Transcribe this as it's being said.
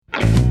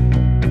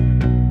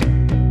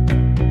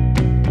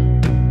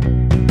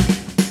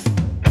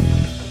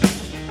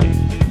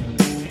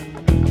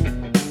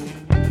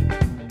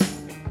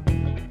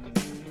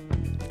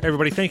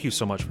everybody, thank you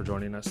so much for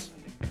joining us.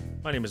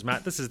 My name is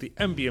Matt. This is the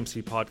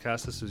MBMC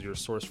podcast. This is your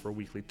source for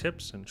weekly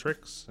tips and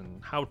tricks and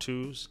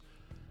how-tos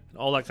and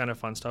all that kind of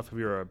fun stuff. If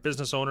you're a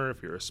business owner,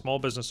 if you're a small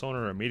business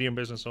owner, a medium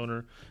business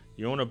owner,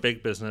 you own a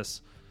big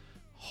business,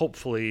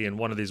 hopefully in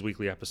one of these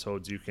weekly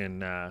episodes you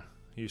can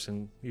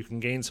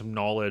gain some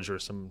knowledge or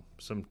some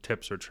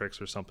tips or tricks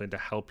or something to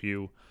help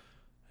you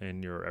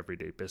in your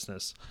everyday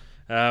business.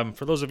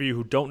 For those of you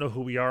who don't know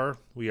who we are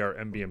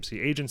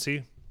MBMC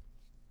Agency.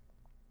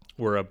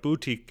 We're a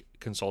boutique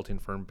consulting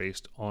firm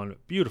based on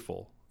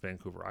beautiful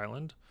Vancouver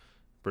Island,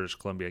 British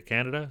Columbia,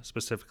 Canada.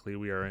 Specifically,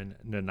 we are in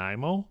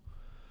Nanaimo.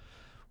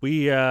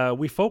 We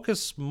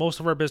focus most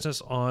of our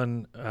business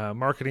on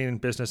marketing,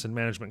 business, and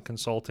management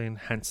consulting,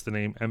 hence the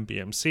name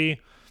MBMC.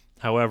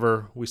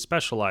 However, we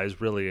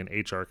specialize really in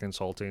HR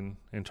consulting,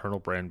 internal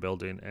brand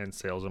building, and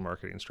sales and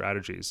marketing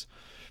strategies.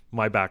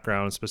 My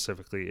background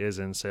specifically is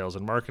in sales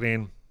and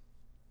marketing.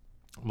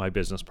 My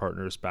business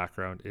partner's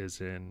background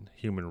is in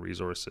human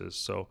resources.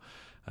 So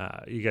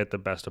you get the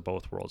best of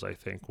both worlds, I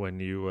think, when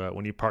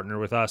you partner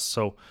with us.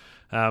 So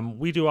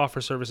we do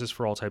offer services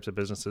for all types of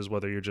businesses,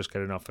 whether you're just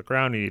getting off the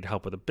ground, you need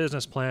help with a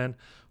business plan,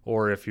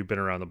 or if you've been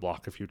around the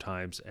block a few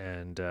times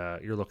and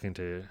you're looking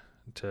to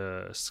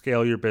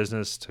scale your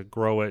business, to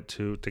grow it,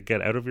 to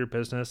get out of your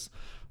business.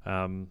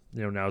 Now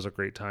is a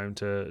great time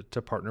to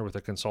partner with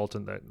a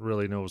consultant that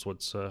really knows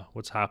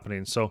what's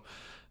happening. So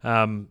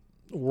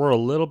we're a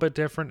little bit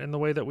different in the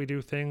way that we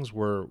do things.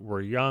 We're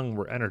young,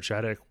 we're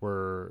energetic,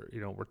 we're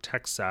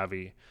tech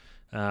savvy.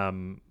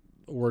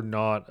 We're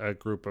not a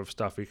group of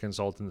stuffy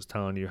consultants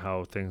telling you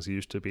how things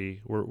used to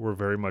be. We're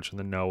very much in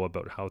the know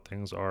about how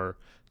things are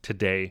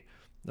today.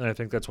 And I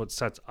think that's what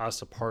sets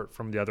us apart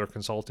from the other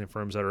consulting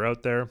firms that are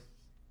out there.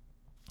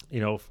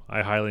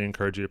 I highly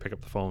encourage you to pick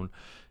up the phone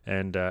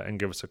and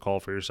give us a call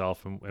for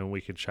yourself, and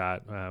we could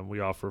chat.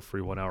 We offer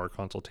free 1-hour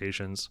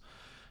consultations.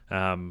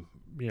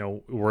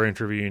 We're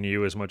interviewing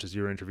you as much as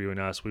you're interviewing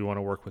us. We want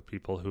to work with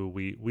people who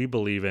we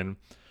believe in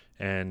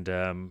and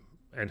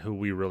who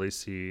we really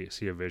see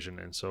a vision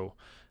in. So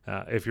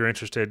if you're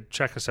interested,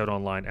 check us out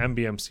online,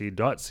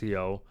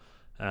 mbmc.co.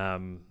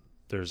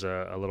 There's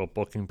a little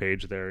booking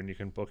page there, and you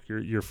can book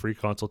your free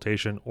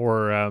consultation,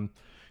 or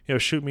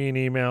shoot me an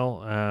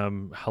email,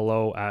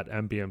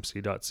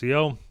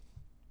 hello@mbmc.co.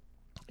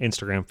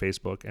 Instagram,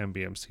 Facebook,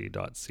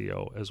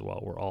 mbmc.co as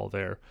well. We're all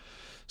there.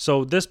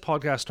 So this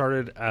podcast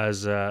started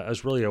as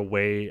really a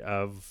way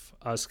of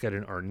us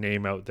getting our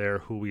name out there,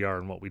 who we are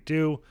and what we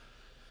do,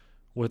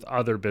 with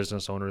other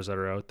business owners that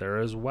are out there,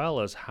 as well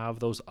as have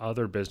those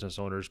other business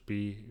owners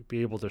be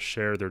able to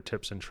share their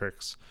tips and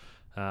tricks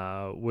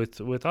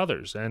with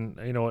others. And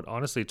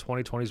honestly,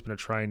 2020 has been a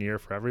trying year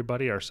for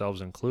everybody,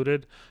 ourselves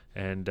included.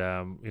 And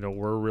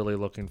we're really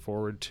looking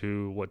forward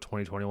to what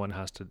 2021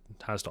 has to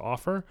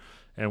offer.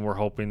 And we're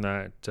hoping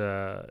that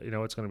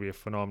it's going to be a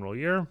phenomenal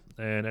year,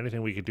 and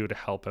anything we could do to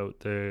help out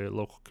the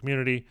local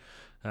community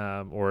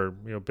or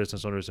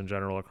business owners in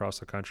general across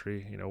the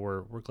country,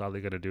 we're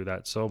gladly going to do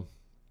that. So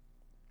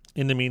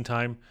in the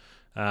meantime,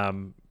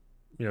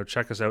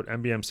 check us out,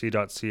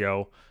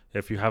 mbmc.co.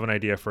 If you have an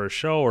idea for a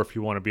show, or if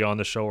you want to be on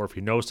the show, or if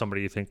you know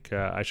somebody you think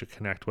I should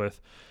connect with,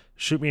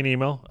 shoot me an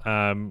email.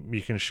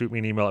 You can shoot me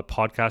an email at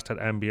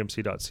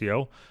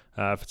podcast@mbmc.co.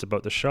 If it's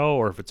about the show,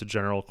 or if it's a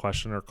general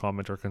question or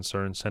comment or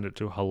concern, send it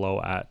to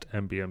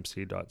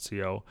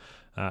hello@mbmc.co.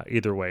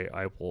 Either way,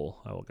 I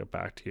will get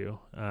back to you.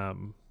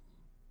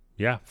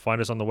 Find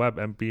us on the web,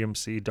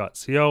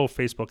 mbmc.co,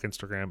 Facebook,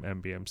 Instagram,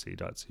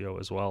 mbmc.co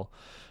as well.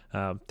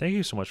 Thank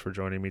you so much for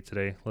joining me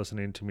today,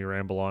 listening to me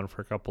ramble on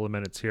for a couple of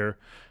minutes here.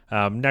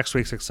 Next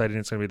week's exciting.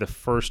 It's going to be the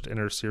first in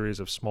our series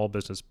of small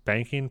business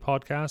banking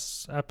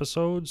podcasts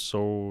episodes.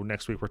 So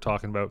next week we're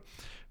talking about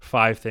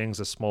 5 things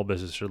a small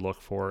business should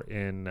look for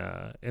in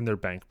their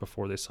bank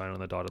before they sign on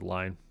the dotted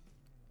line.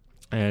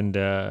 And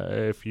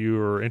if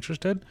you're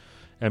interested,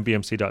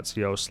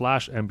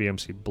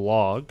 mbmc.co/mbmc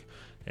blog.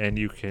 And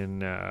you can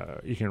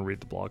read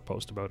the blog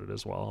post about it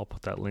as well. I'll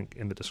put that link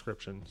in the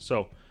description.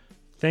 So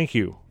thank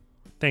you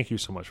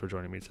so much for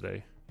joining me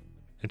today.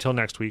 Until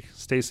next week,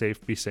 stay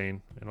safe, be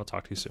sane, and I'll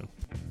talk to you soon.